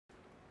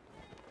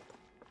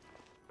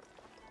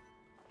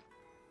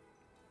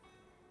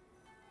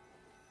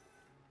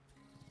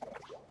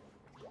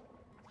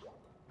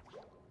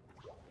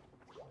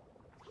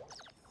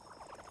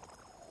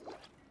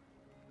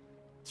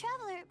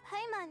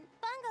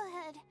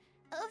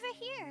over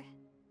here.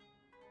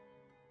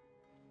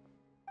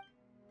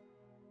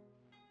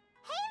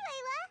 Hey,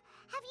 Layla!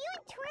 Have you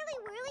and Twirly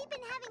Whirly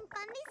been having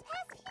fun these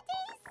past few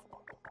days?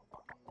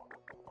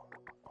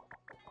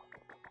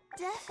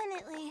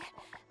 Definitely.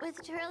 With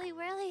Twirly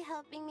Whirly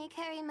helping me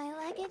carry my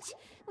luggage,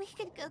 we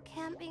could go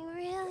camping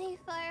really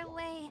far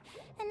away,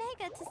 and I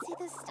got to see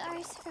the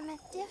stars from a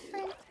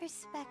different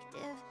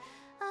perspective.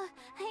 Oh,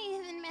 I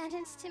even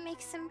managed to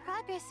make some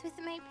progress with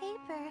my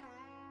paper.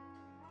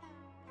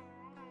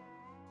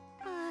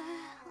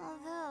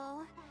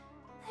 Although,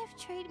 I've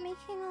tried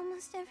making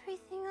almost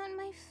everything on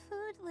my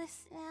food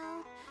list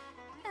now.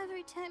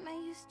 Every time I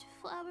used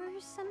flour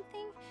or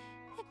something,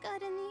 it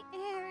got in the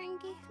air and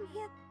gave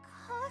me a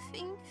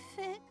coughing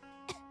fit.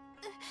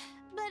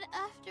 But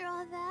after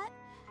all that,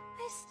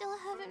 I still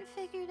haven't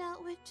figured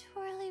out what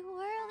Twirly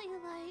Whirly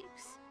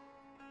likes.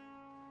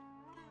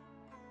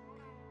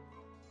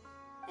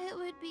 It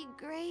would be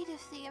great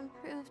if the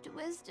improved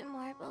wisdom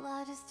orb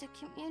allowed us to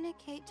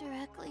communicate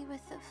directly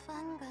with the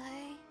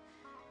fungi.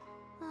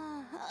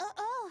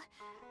 Oh,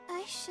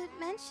 I should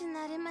mention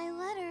that in my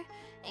letter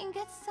and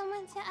get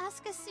someone to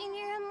ask a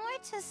senior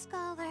Amorta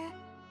scholar.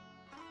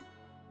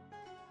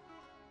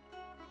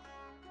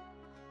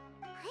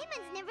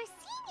 Paimon's never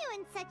seen you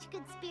in such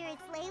good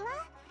spirits,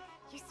 Layla.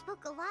 You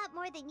spoke a lot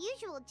more than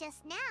usual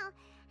just now,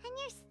 and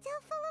you're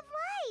still full of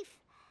life.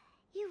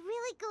 You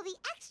really go the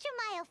extra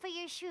mile for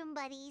your shroom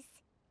buddies.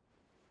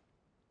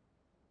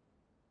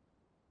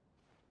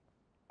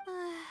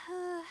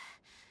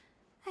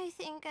 I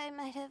think I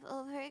might have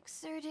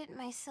overexerted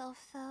myself,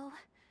 though.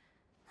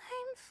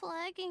 I'm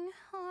flagging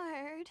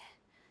hard.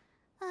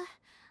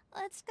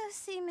 Let's go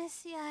see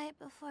Miss Yai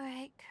before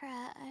I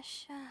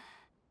crash.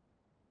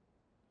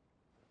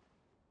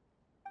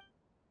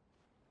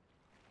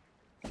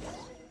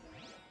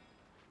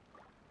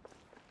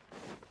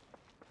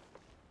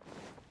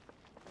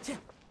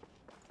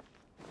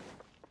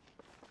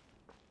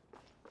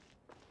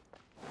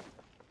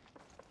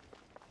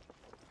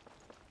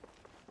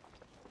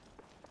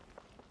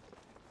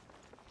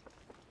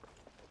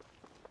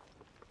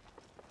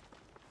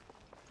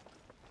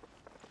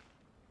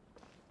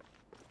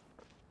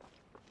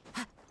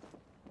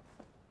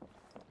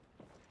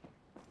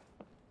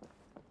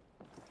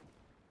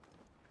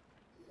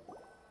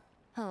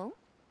 Oh?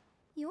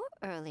 You're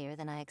earlier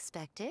than I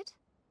expected.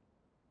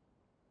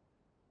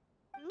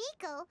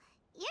 Miko,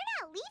 you're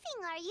not leaving,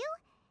 are you?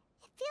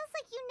 It feels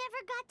like you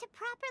never got to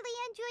properly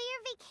enjoy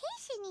your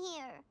vacation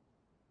here.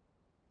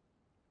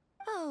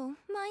 Oh,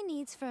 my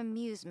needs for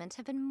amusement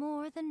have been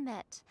more than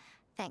met.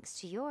 Thanks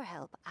to your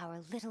help,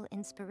 our little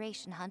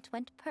inspiration hunt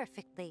went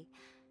perfectly.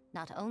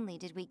 Not only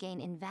did we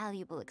gain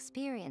invaluable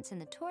experience in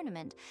the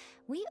tournament,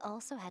 we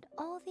also had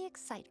all the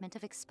excitement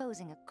of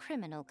exposing a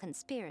criminal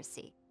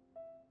conspiracy.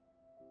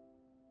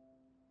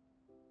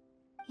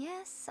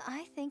 Yes,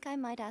 I think I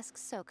might ask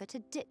Soka to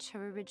ditch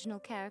her original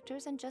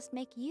characters and just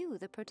make you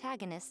the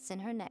protagonists in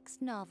her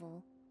next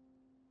novel.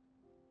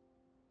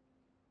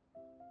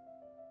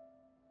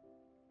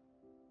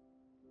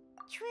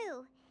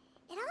 True.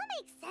 It all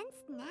makes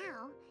sense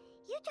now.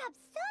 You dropped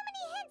so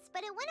many hints,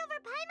 but it went over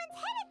Paimon's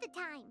head at the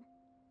time.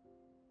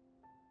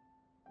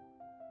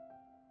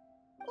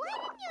 Why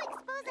didn't you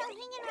expose El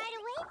Hingen right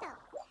away,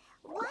 though?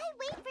 Why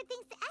wait for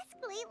things to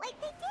escalate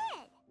like they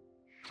did?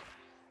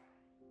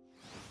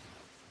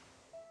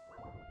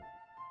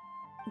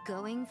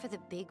 Going for the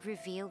big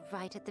reveal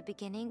right at the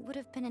beginning would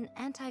have been an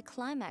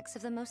anticlimax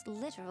of the most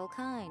literal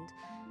kind.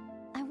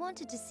 I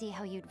wanted to see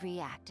how you'd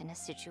react in a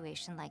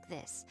situation like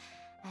this,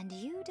 and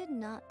you did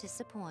not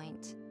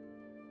disappoint.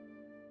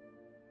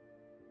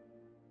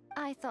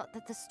 I thought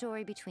that the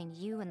story between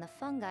you and the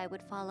fungi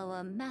would follow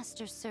a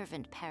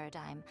master-servant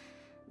paradigm,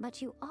 but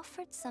you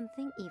offered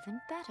something even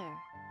better.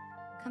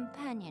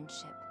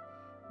 Companionship,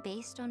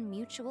 based on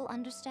mutual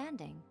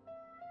understanding.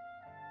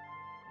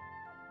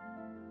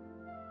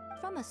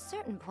 From a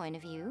certain point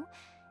of view,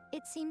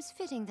 it seems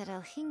fitting that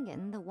El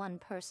Hingen, the one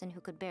person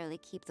who could barely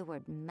keep the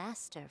word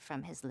master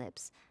from his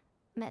lips,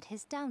 met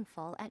his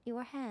downfall at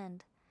your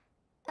hand.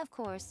 Of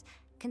course,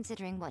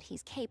 considering what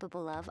he's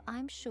capable of,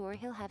 I'm sure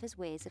he'll have his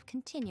ways of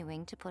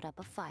continuing to put up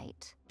a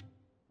fight.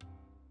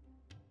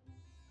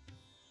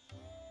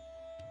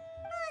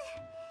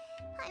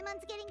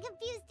 Paimon's getting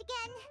confused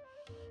again.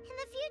 In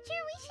the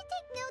future, we should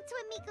take notes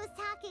when Miko's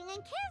talking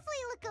and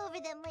carefully look over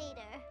them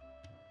later.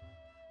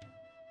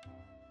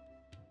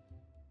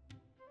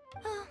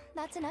 Oh,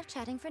 that's enough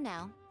chatting for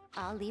now.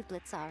 I'll leave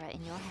Blitzara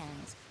in your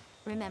hands.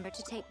 Remember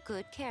to take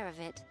good care of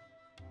it.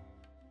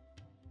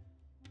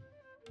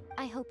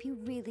 I hope you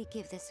really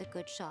give this a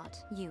good shot,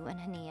 you and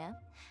Hania.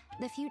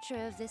 The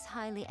future of this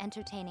highly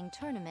entertaining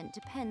tournament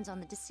depends on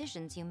the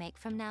decisions you make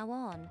from now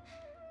on.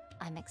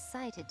 I'm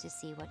excited to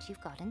see what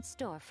you've got in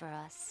store for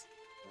us.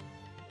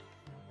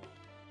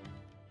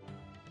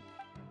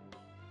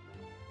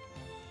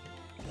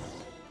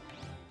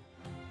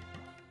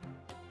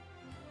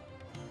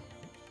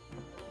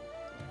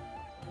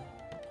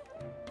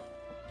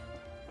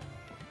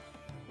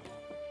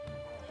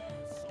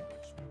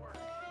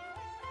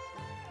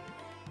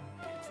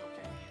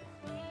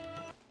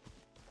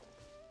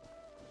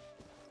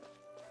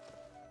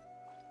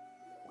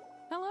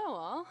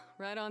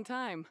 right on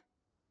time.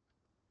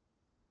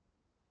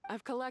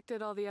 I've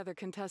collected all the other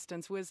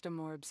contestants' wisdom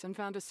orbs and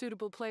found a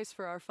suitable place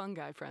for our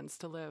fungi friends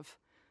to live.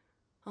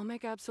 I'll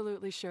make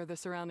absolutely sure the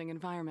surrounding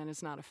environment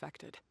is not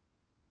affected.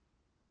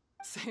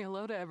 Say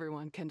hello to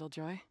everyone,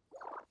 Kindlejoy.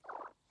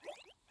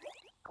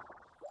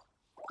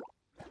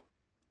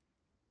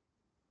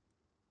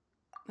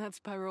 That's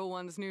Pyro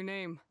One's new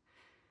name.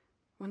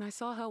 When I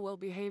saw how well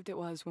behaved it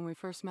was when we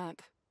first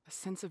met, a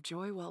sense of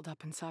joy welled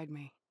up inside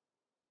me.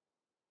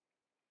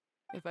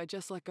 If I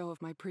just let go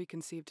of my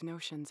preconceived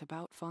notions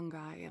about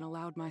fungi and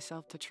allowed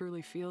myself to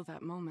truly feel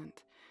that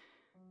moment,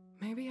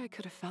 maybe I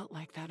could have felt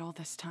like that all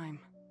this time.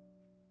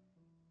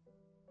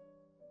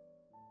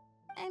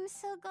 I'm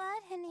so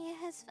glad Hania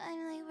has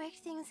finally worked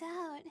things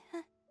out.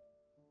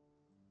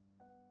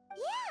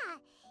 Yeah!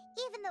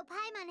 Even though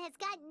Paimon has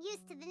gotten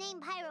used to the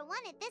name Pyro 1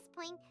 at this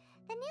point,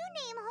 the new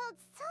name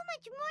holds so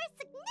much more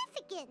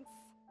significance!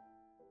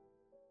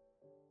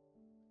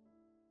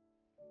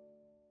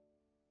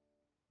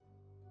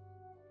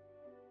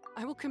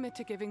 I will commit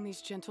to giving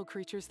these gentle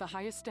creatures the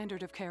highest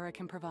standard of care I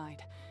can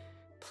provide.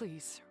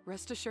 Please,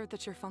 rest assured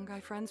that your fungi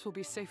friends will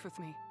be safe with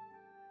me.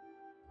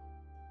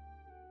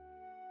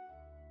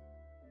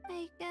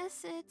 I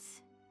guess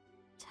it's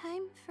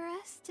time for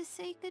us to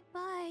say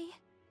goodbye.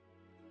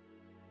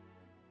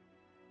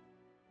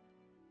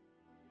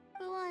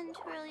 Go on,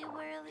 Twirly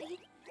Whirly.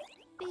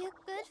 Be a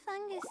good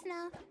fungus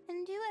now,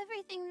 and do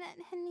everything that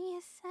Hania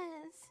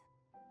says.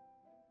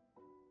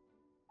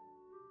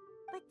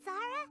 But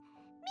Zara,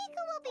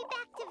 Miko will be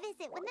back to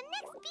visit when the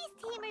next Beast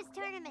Tamers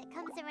tournament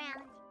comes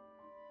around.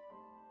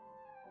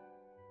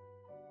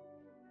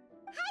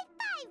 High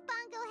five,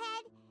 Bongo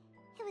Head!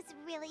 It was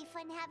really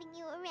fun having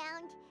you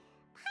around.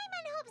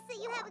 Paimon hopes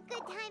that you have a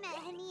good time at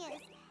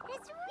Hania's, and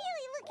is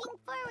really looking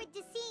forward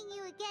to seeing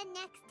you again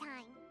next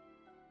time.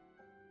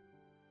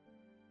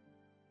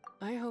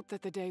 I hope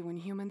that the day when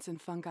humans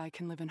and fungi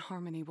can live in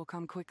harmony will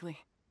come quickly.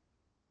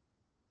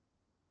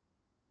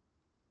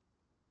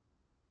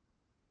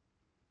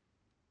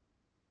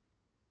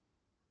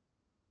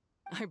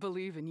 I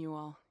believe in you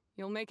all.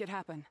 You'll make it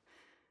happen.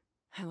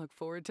 I look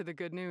forward to the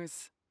good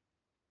news.